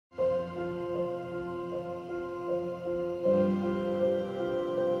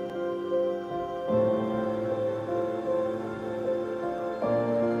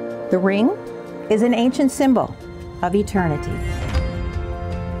The ring is an ancient symbol of eternity,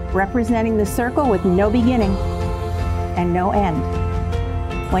 representing the circle with no beginning and no end.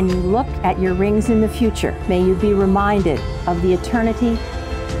 When you look at your rings in the future, may you be reminded of the eternity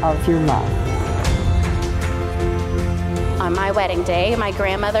of your love. On my wedding day, my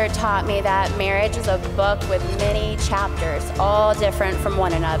grandmother taught me that marriage is a book with many chapters, all different from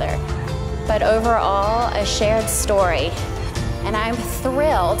one another, but overall a shared story. And I'm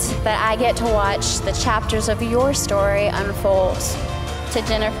thrilled that I get to watch the chapters of your story unfold. To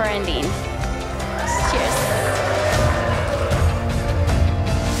Jennifer and Dean. Cheers.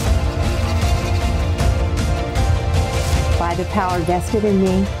 By the power vested in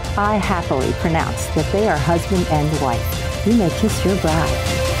me, I happily pronounce that they are husband and wife. You may kiss your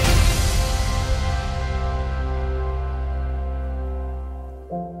bride.